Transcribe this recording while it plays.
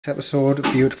This episode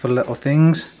of Beautiful Little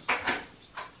Things.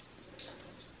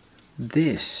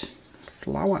 This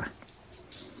flower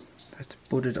that's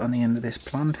budded on the end of this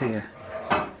plant here.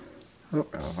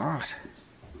 Look at that.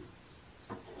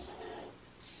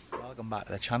 Welcome back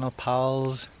to the channel,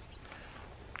 pals.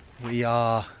 We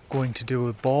are going to do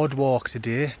a boardwalk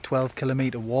today,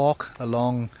 12-kilometre walk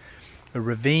along a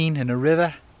ravine and a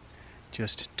river.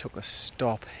 Just took a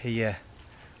stop here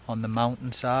on the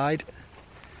mountainside.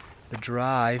 The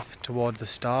drive towards the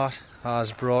start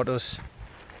has brought us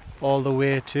all the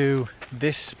way to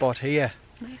this spot here.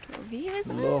 Nice little view, isn't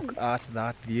it? Look at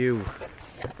that view.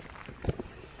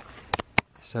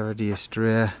 Serra Da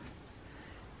Estrela.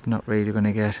 Not really going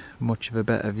to get much of a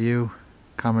better view.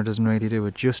 Camera doesn't really do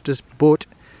it justice, but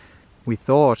we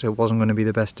thought it wasn't going to be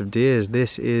the best of days.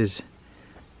 This is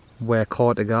where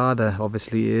Portugal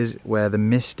obviously is, where the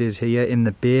mist is here in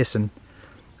the basin,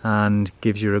 and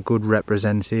gives you a good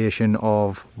representation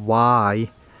of why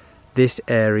this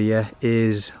area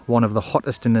is one of the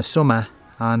hottest in the summer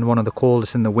and one of the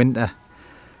coldest in the winter,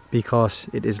 because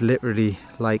it is literally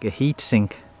like a heat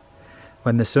sink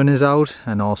when the sun is out,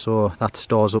 and also that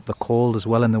stores up the cold as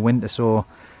well in the winter. So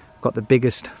we've got the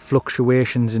biggest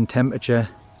fluctuations in temperature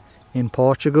in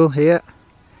Portugal here,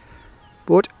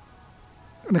 but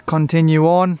I'm going to continue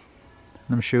on,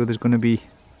 and I'm sure there's going to be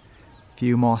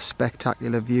few more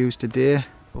spectacular views today.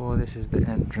 Oh, this is the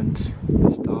entrance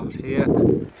start here.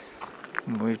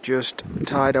 And we've just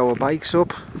tied our bikes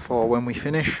up for when we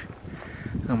finish,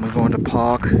 and we're going to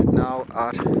park now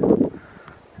at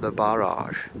the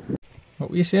barrage.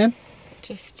 What were you saying?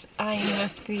 Just eyeing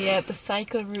up the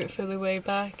cycle route for the way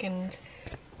back, and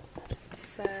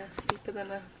it's steeper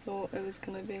than I thought it was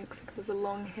going to be. Looks like there's a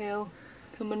long hill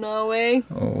coming our way.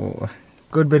 Oh,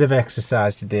 good bit of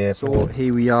exercise today. So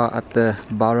here we are at the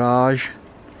barrage,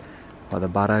 or the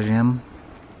barragem.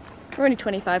 We're only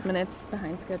 25 minutes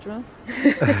behind schedule.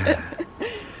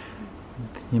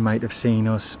 You might have seen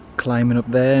us climbing up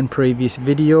there in previous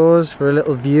videos for a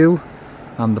little view,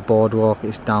 and the boardwalk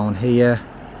is down here.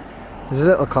 There's a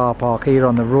little car park here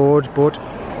on the road, but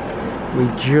we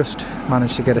just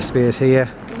managed to get a space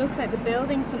here. It looks like they're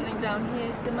building something down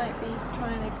here, so they might be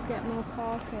trying to get more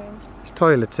parking. There's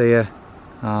toilets here,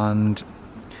 and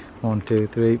 1, 2,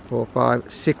 3, 4,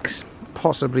 5, 6,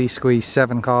 possibly squeeze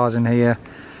 7 cars in here.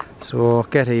 So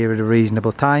get here at a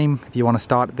reasonable time if you want to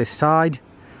start at this side.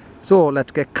 So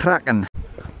let's get cracking.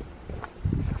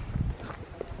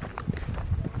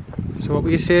 So what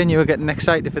were you saying? You were getting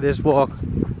excited for this walk?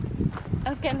 I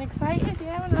was getting excited,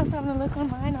 yeah, when I was having a look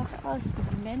online. I was like, oh, this is going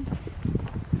to be mint.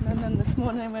 And then this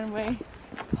morning when we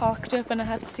parked up and I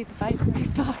had to see the bike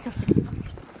ride back, I was like,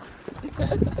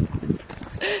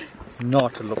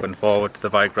 Not looking forward to the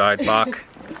bike ride back.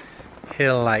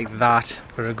 Hill like that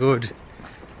for a good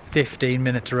 15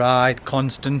 minutes ride,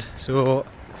 constant. So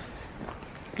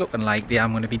looking like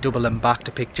I'm going to be doubling back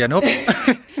to pick Jen up.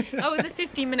 That was a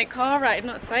 15-minute car ride,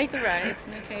 not a cycle ride. It's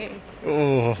going to take,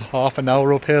 oh, half an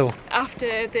hour uphill.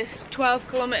 After this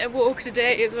 12-kilometre walk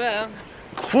today as well.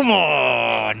 Come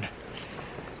on!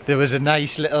 There was a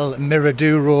nice little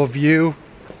Miraduro view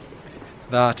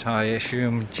that I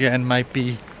assume Jen might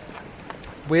be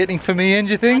waiting for me in,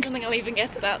 do you think? I don't think I'll even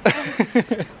get to that.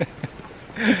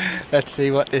 Let's see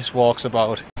what this walk's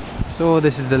about. So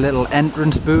this is the little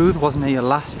entrance booth. Wasn't here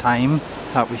last time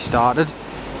that we started.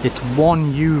 It's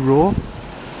 €1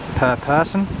 per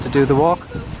person to do the walk.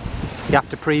 You have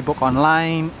to pre-book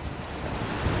online,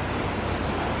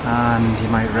 and you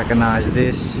might recognise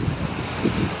this.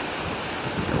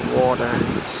 The water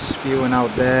spewing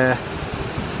out there,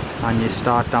 and you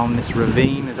start down this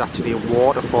ravine. There's actually a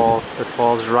waterfall that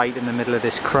falls right in the middle of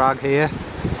this crag here.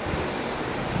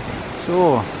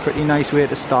 So, pretty nice way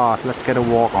to start. Let's get a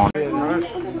walk on.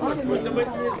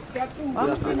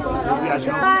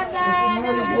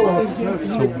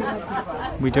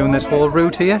 So, we doing this whole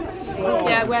route here?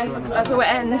 Yeah, that's where we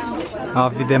end.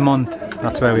 Of the month.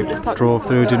 That's where we drove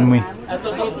through, didn't we?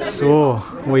 So,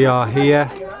 we are here.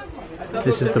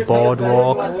 This is the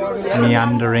boardwalk,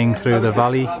 meandering through the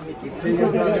valley.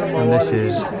 And this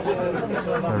is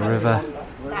the river.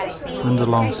 And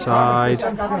alongside.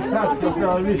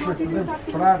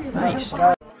 Nice.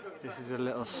 This is a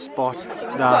little spot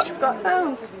that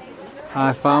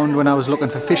I found when I was looking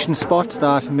for fishing spots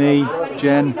that me,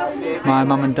 Jen, my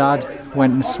mum and dad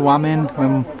went and swam in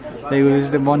when they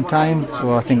visited one time,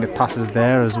 so I think it passes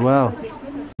there as well.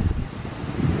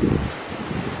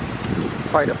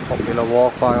 Quite a popular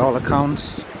walk by all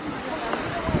accounts,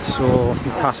 so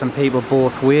you're passing people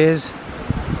both ways.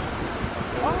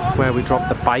 Where we dropped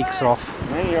the bikes off,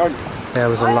 there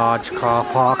was a large car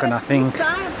park, and I think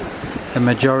the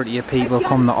majority of people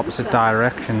come the opposite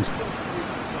directions.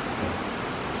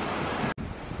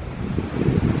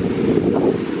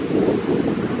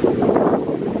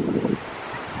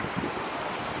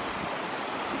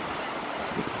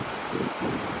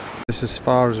 This is as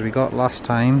far as we got last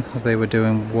time, as they were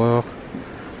doing work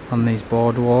on these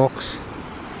boardwalks.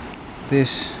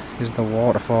 This is the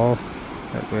waterfall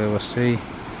that we will see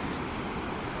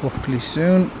hopefully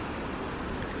soon.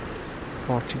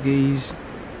 Portuguese,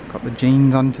 got the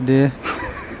jeans on today.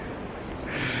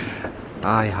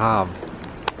 I have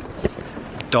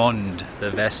donned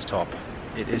the vest top.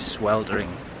 It is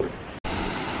sweltering.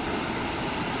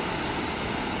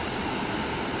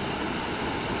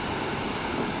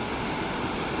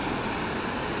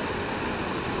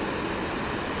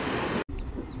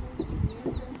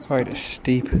 Quite a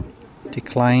steep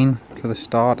decline for the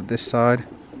start at this side,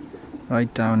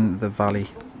 right down the valley.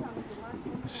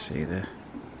 Let's see the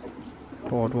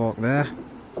boardwalk there.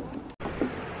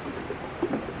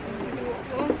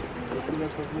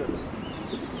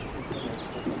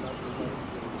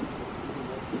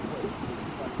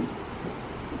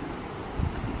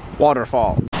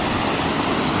 Waterfall.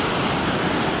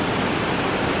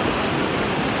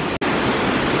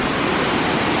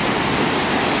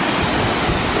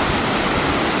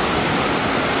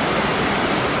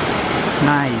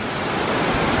 Nice.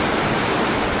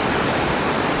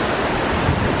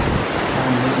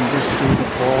 And you can just see the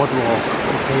boardwalk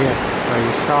up here where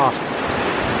you start.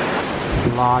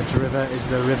 The large river is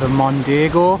the River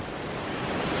Mondego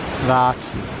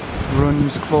that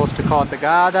runs close to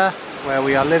Portugal, where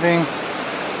we are living.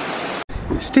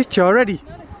 Stitch already?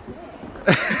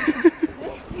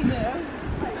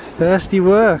 Thirsty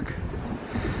work.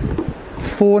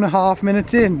 4.5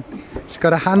 minutes in. She's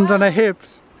got her hand on her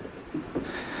hips.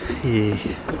 Yeah.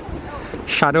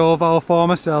 Shadow of our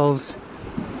former selves.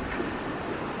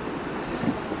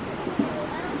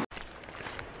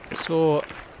 So,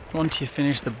 once you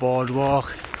finish the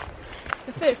boardwalk,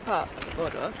 The first part of the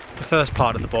boardwalk. The first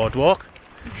part of the boardwalk,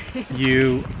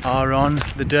 you are on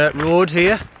the dirt road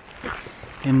here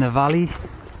in the valley.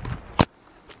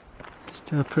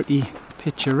 Still pretty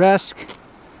picturesque,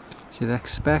 as you'd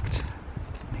expect.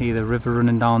 Hear the river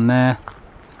running down there.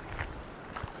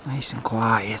 Nice and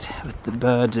quiet, with the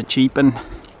birds are cheeping.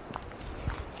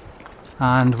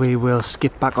 And we will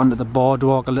skip back onto the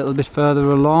boardwalk a little bit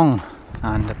further along.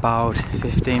 And about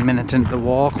 15 minutes into the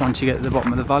walk, once you get to the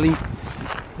bottom of the valley,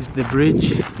 is the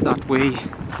bridge that we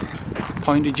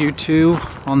pointed you to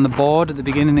on the board at the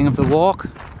beginning of the walk.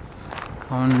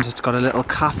 And it's got a little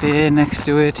cafe next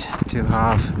to it to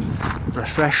have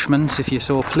refreshments if you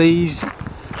so please.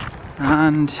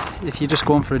 And if you're just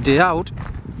going for a day out,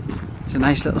 it's a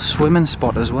nice little swimming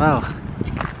spot as well,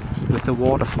 with the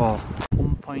waterfall.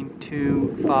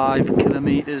 1.25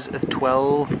 kilometers of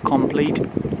 12 complete.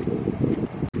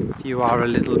 If you are a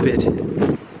little bit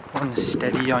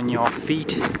unsteady on your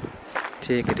feet,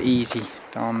 take it easy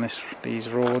down these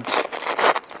roads,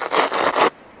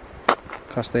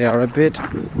 because they are a bit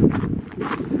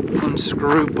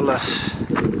unscrupulous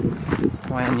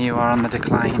when you are on the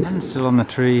decline. And still on the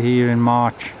tree here in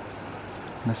March,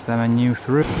 unless they're new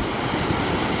through.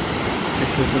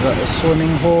 This is the little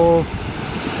swimming hole.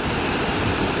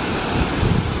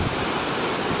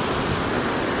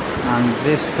 And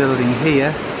this building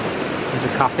here is a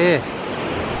cafe.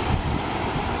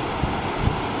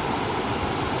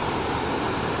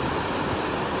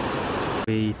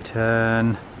 We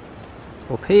turn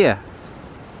up here.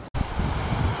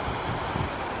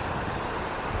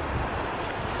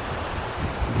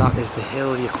 So that is the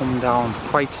hill you come down,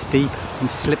 quite steep and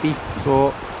slippy,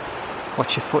 so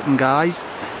watch your footing guys.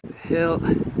 The hill,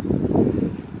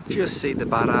 just see the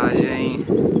barrage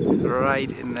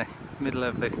right in the middle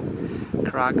of the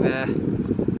crag there.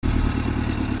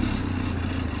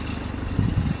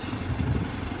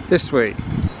 This way.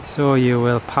 So you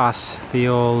will pass the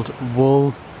old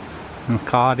wool and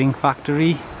carding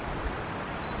factory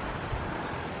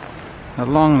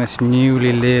along this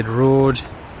newly laid road,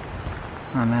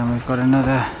 and then we've got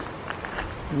another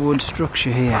wood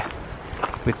structure here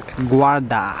with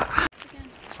guarda.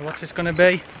 So what's this going to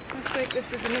be? Looks like this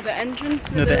is another entrance.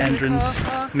 Another entrance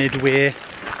midway,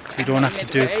 so you don't have to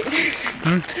do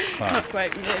well, not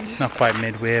quite mid. Not quite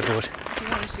midway, but You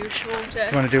want to do shorter?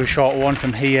 you want to do a short one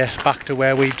from here back to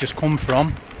where we've just come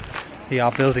from. They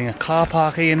are building a car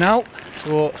park here now,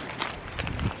 so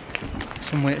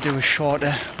some way to do a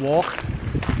shorter walk.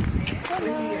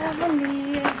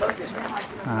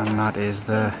 And that is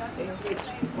the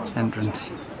entrance.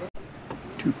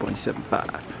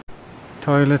 2.75.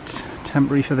 Toilets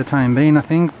temporary for the time being, I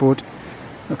think, but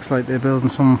looks like they're building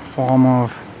some form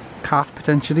of calf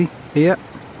potentially here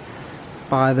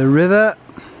by the river.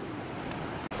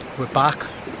 We're back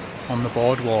on the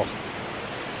boardwalk.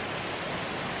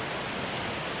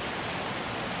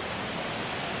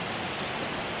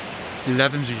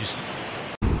 Elevensies.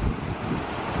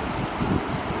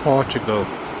 Portugal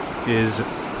is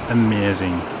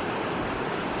amazing.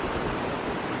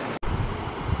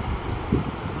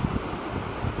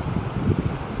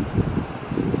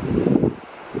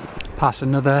 Past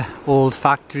another old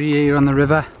factory here on the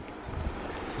river.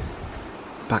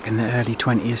 Back in the early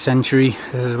 20th century,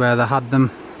 this is where they had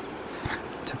them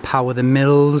to power the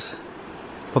mills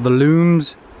for the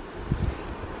looms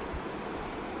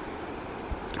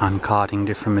and carting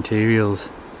different materials.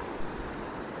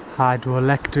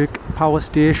 Hydroelectric power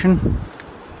station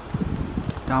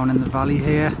down in the valley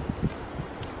here.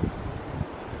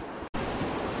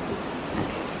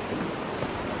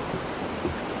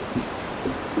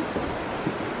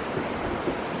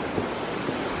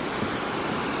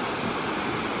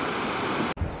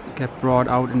 Get brought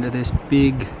out into this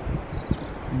big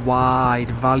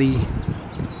wide valley,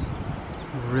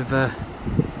 river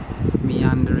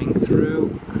meandering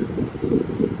through.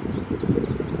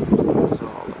 It's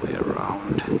all the way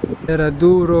around. Serra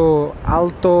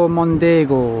Alto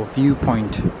Mondego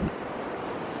viewpoint.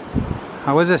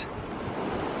 How is it?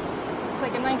 It's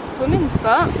like a nice swimming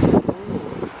spot.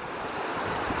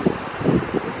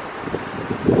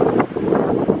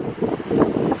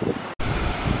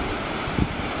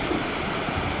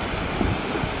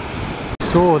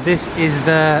 So this is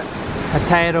the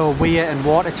Hatero Weir and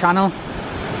Water Channel,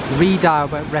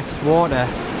 redoubt at Rex Water,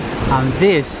 and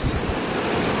this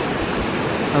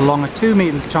along a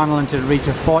 2-metre channel until it reaches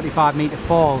a 45-metre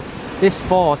fall. This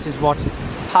force is what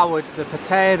powered the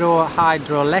Hatero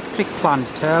hydroelectric plant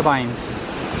turbines.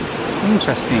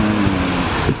 Interesting.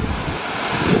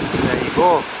 There you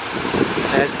go.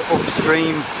 There's the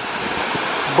upstream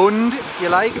bund, if you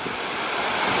like.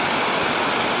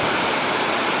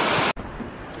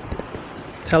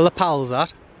 Tell the pals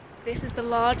that. This is the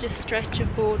largest stretch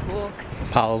of boardwalk.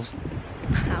 Pals.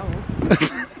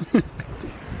 Pals.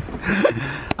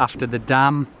 After the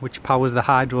dam, which powers the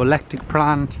hydroelectric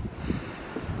plant,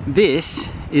 this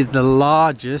is the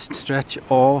largest stretch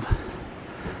of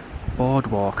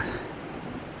boardwalk.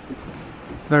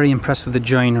 Very impressed with the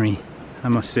joinery, I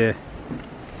must say.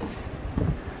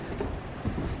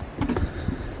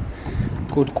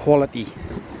 Good quality.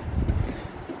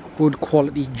 Good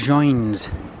quality joins.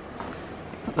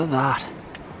 Look at that.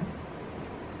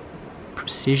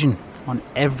 Precision on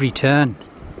every turn.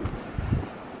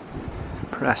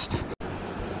 Impressed.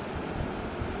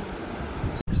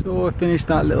 So I finished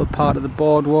that little part of the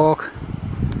boardwalk.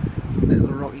 Little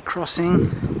rocky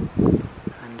crossing.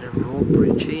 And a rope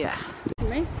bridge here.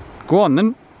 Me? Go on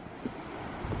then.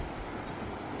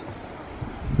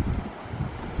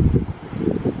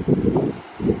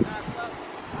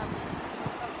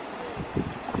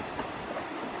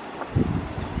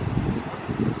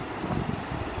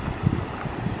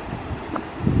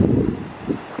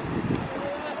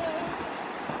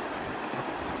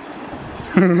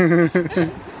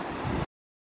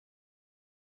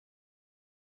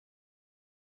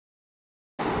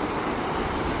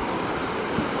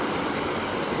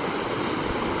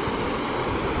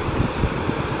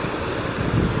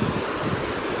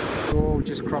 So we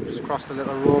just crossed the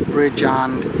little rope bridge,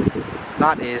 and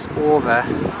that is over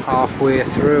halfway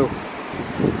through.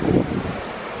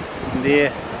 And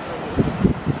there,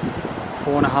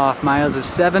 4.5 miles of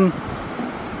 7.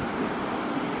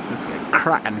 Let's get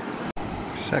cracking.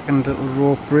 Second little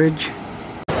rope bridge.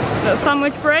 Little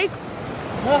sandwich break.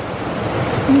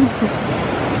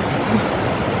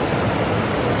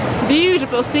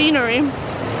 Beautiful scenery.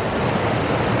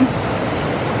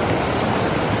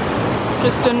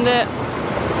 Just under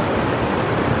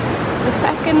the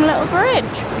second little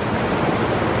bridge.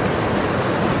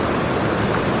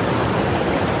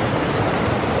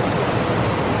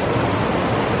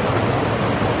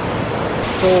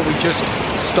 So we just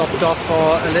stopped off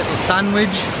for a little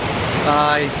sandwich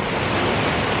by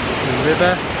the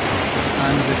river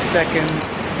and the second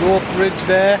rope bridge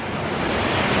there.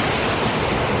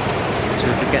 So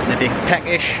we're getting a bit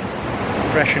peckish,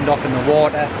 freshened off in the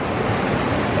water.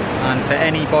 And for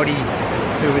anybody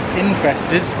who is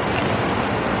interested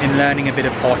in learning a bit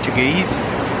of Portuguese,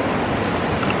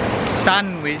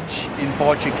 sandwich in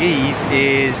Portuguese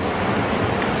is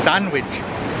sandwich.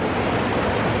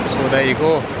 So there you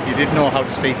go, you did know how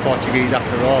to speak Portuguese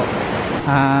after all.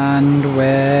 And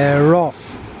we're off.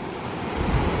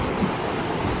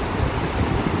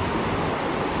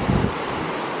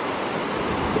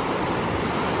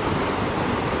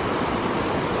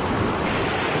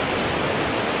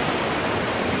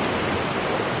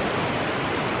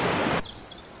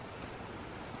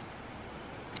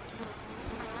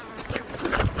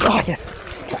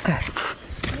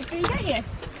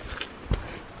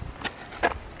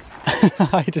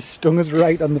 I just stung us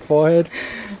right on the forehead.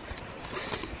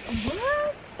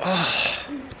 Oh,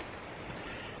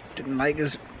 didn't like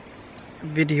us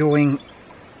videoing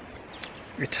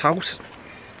its house.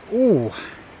 Oh,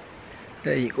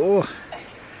 there you go.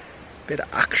 Bit of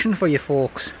action for you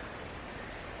folks.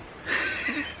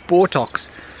 Botox.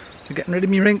 So getting rid of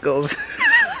me wrinkles.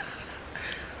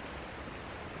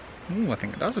 Oh, I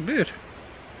think it does a bit.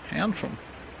 Handsome.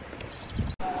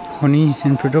 Honey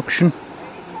in production.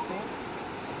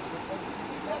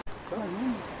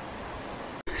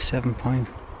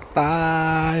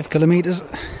 7.5 kilometers.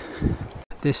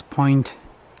 At this point,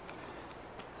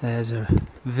 there's a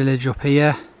village up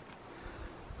here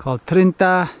called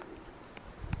Trinta.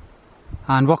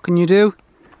 And what can you do?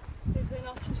 There's an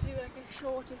option to do like a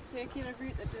shorter circular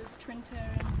route that does Trinta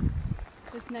and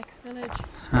this next village.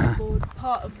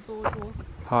 Part of the boardwalk.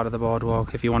 Part of the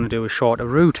boardwalk if you want to do a shorter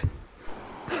route.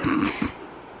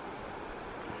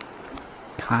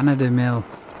 Canada Mill.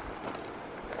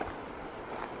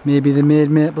 Maybe they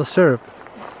made maple syrup.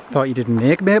 Thought you didn't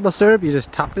make maple syrup, you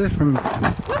just tapped it from...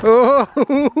 Oh!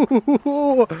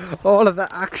 All of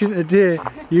that action today.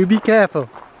 You be careful.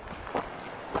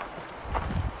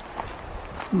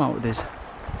 Come out with this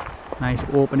nice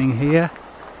opening here.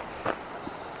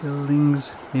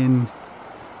 Buildings in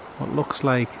what looks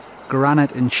like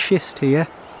granite and schist here.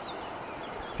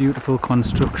 Beautiful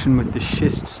construction with the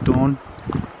schist stone.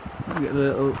 I'll get a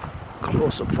little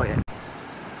close up for you.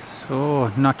 So,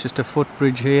 not just a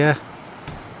footbridge here,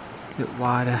 a bit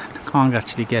wider. I can't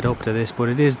actually get up to this, but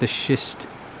it is the schist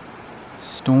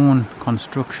stone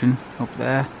construction up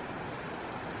there.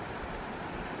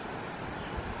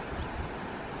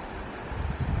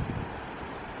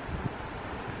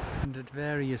 And at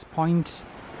various points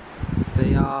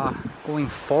they are going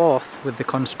forth with the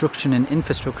construction and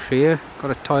infrastructure here.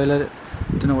 Got a toilet,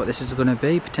 don't know what this is going to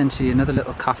be, potentially another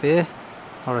little cafe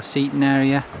or a seating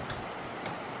area.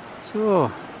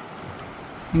 So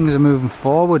things are moving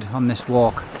forward on this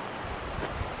walk.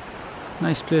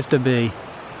 Nice place to be.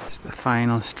 It's the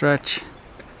final stretch.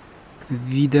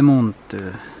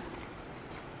 Videmonte.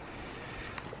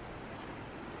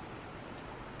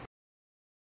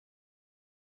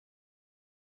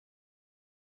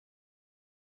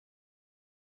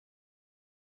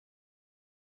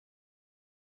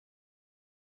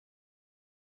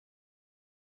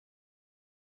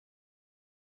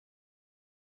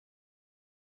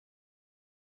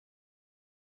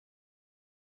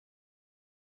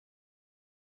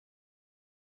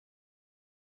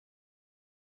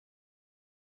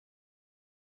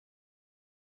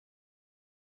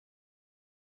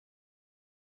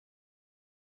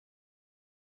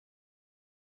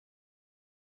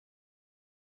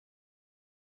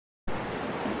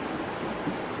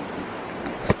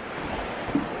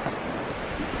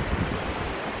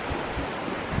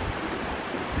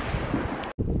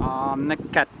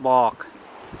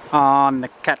 On the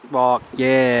catwalk,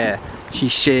 yeah. She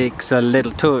shakes a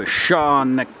little tush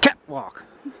on the catwalk.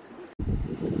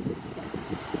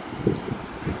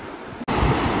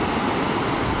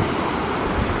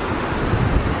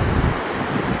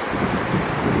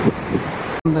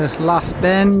 The last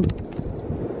bend,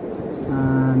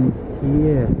 and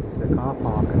here is the car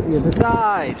park at the other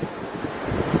side.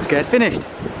 Let's get finished.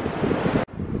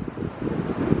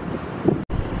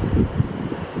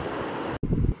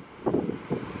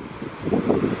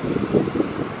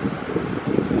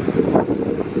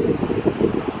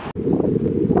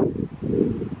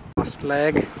 Last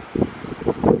leg.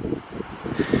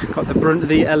 Got the brunt of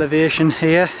the elevation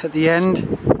here at the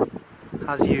end,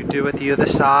 as you do at the other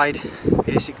side.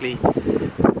 Basically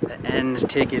the ends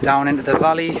take you down into the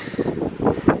valley,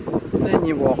 then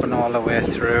you're walking all the way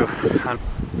through. And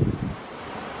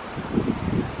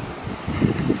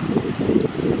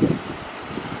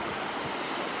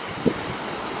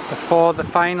before the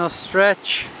final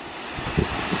stretch,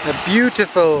 a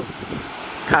beautiful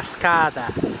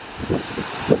cascada.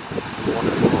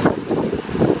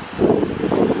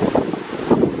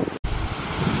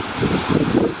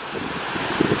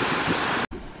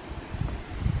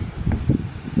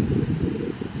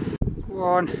 Go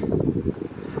on,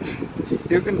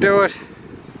 you can do it.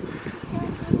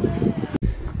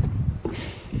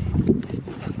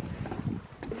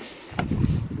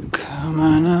 Come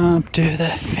on up to the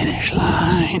finish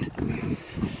line.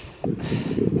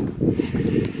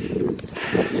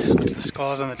 What's the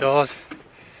scores on the doors?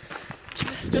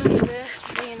 Just under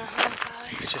 3.5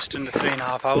 hours. Just under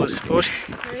 3.5 hours, but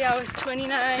 3 hours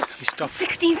 29. we stopped.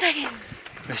 16 seconds.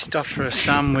 We stopped for a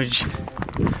sandwich.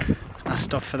 I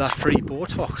stopped for that free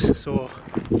Botox, so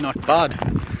not bad,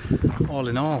 all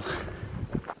in all.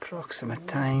 approximate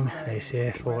time, they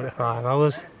say 4 to 5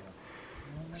 hours.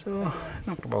 So,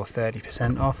 knocked about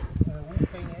 30% off.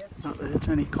 Not that it's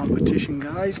any competition,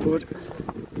 guys, but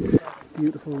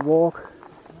beautiful walk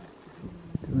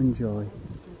to enjoy.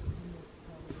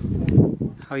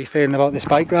 How are you feeling about this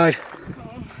bike ride?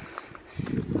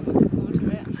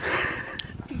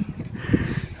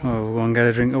 Oh, we'll go and get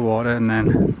a drink of water and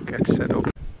then get set up.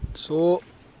 So,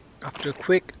 after a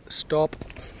quick stop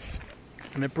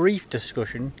and a brief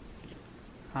discussion,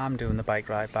 I'm doing the bike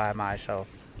ride by myself.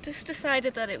 Just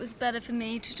decided that it was better for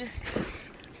me to just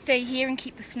stay here and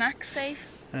keep the snacks safe.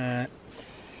 And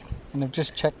I've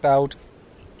just checked out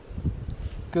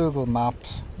Google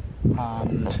Maps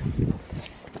and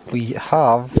we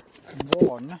have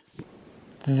one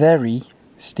very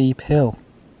steep hill,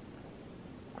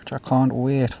 which I can't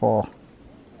wait for.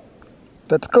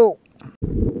 Let's go!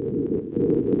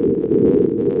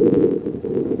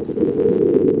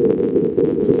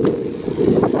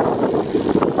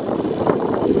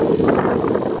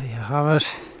 There you have it.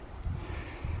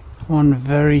 One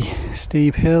very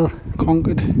steep hill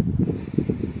conquered.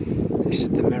 This is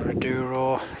the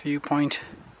Miraduro viewpoint.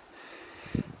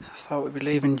 I thought we'd be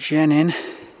leaving Jen in,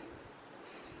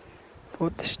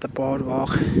 but this is the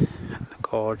boardwalk and the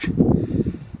gorge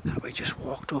that we just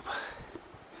walked up.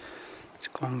 Let's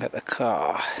go and get the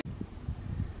car.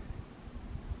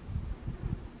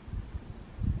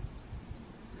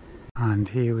 And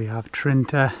here we have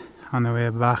Trinta on the way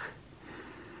back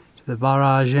to the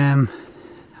barrage.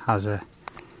 Has a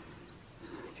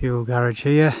fuel garage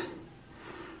here,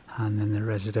 and then the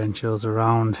residentials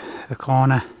around the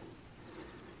corner,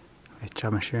 which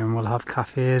I'm assuming will have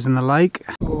cafes and the like.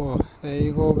 Oh, there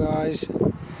you go, guys.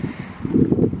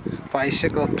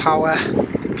 Bicycle power.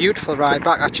 Beautiful ride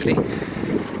back, actually.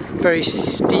 Very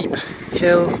steep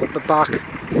hill up the back,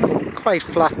 quite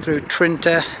flat through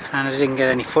Trinta, and I didn't get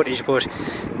any footage, but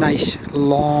nice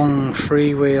long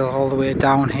freewheel all the way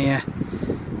down here.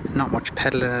 Not much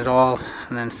pedaling at all,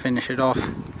 and then finish it off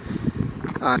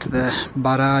at the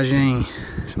barrage.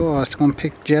 So let's go and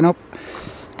pick Jen up,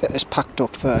 get this packed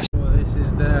up first. So this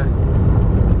is the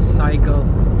cycle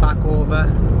back over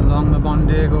along the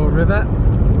Mondego River.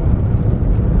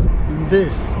 And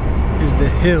this is the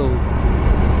hill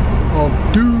of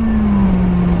doom.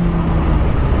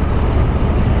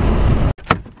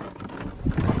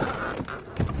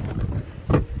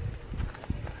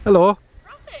 Hello.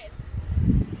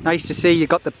 Nice to see you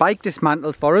got the bike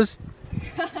dismantled for us.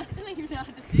 I don't even know how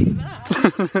to do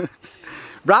that.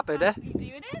 Rapid, eh? You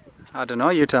doing it? I don't know,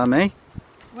 you tell me.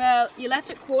 Well, you left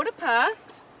at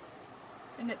 15:15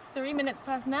 and it's 3 minutes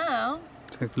past now.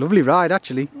 It's a lovely ride,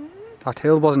 actually. That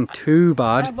hill wasn't too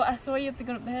bad. But I saw you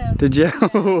going up the hill. Did you?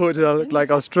 Yeah. Did I look like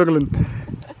I was struggling?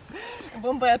 At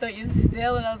one point I thought you were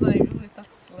still and I was like, ooh,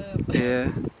 that's slow.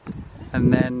 Yeah.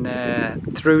 And then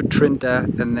through Trinta,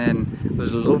 and then it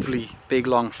was a lovely big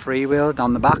long freewheel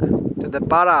down the back to the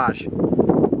barrage.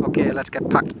 Okay, let's get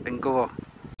packed and go.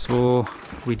 So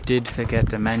we did forget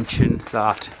to mention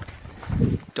that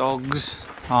dogs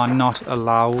are not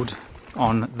allowed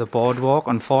on the boardwalk,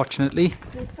 unfortunately.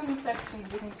 There's some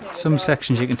sections you can take. Some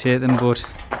sections you can take them, but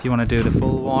if you want to do the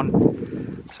full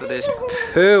one. So this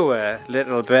poor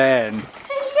little Ben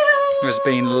has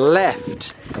been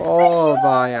left all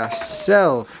by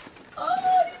herself.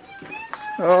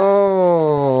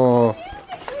 Oh,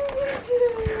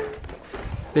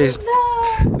 this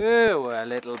poor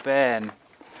little Ben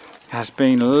has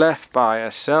been left by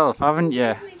herself, haven't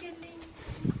you?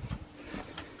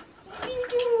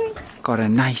 Got a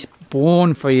nice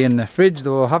bone for you in the fridge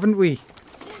though, haven't we?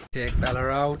 Take Bella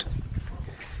out,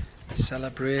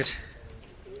 celebrate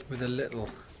with a little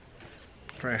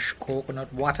fresh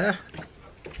coconut water.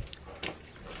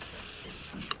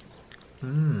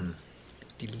 Mmm,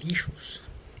 delicious.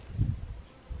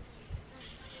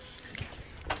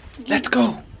 Let's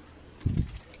go!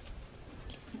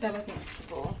 Bella thinks it's a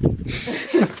ball.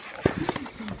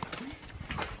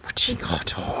 What she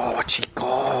got? Oh, what she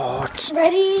got?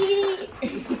 Ready?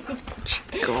 She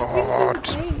got.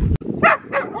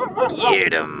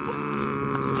 Get him!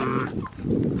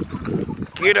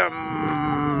 Get him!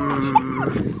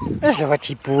 Hello,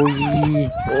 watchy boy.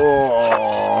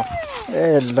 Oh,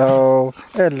 hello,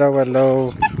 hello,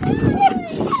 hello.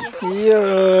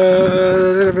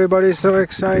 Yeah, everybody's so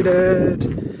excited.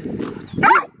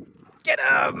 Get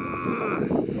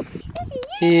him!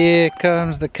 Here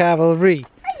comes the cavalry.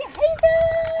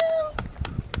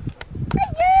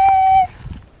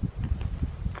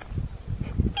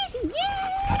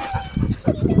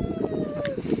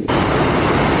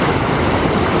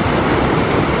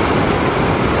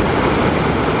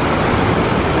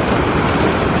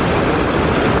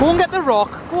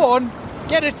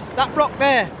 that rock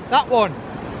there, that one.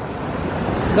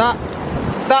 That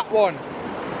one.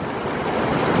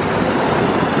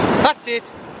 That's it.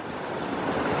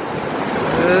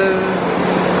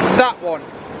 That one.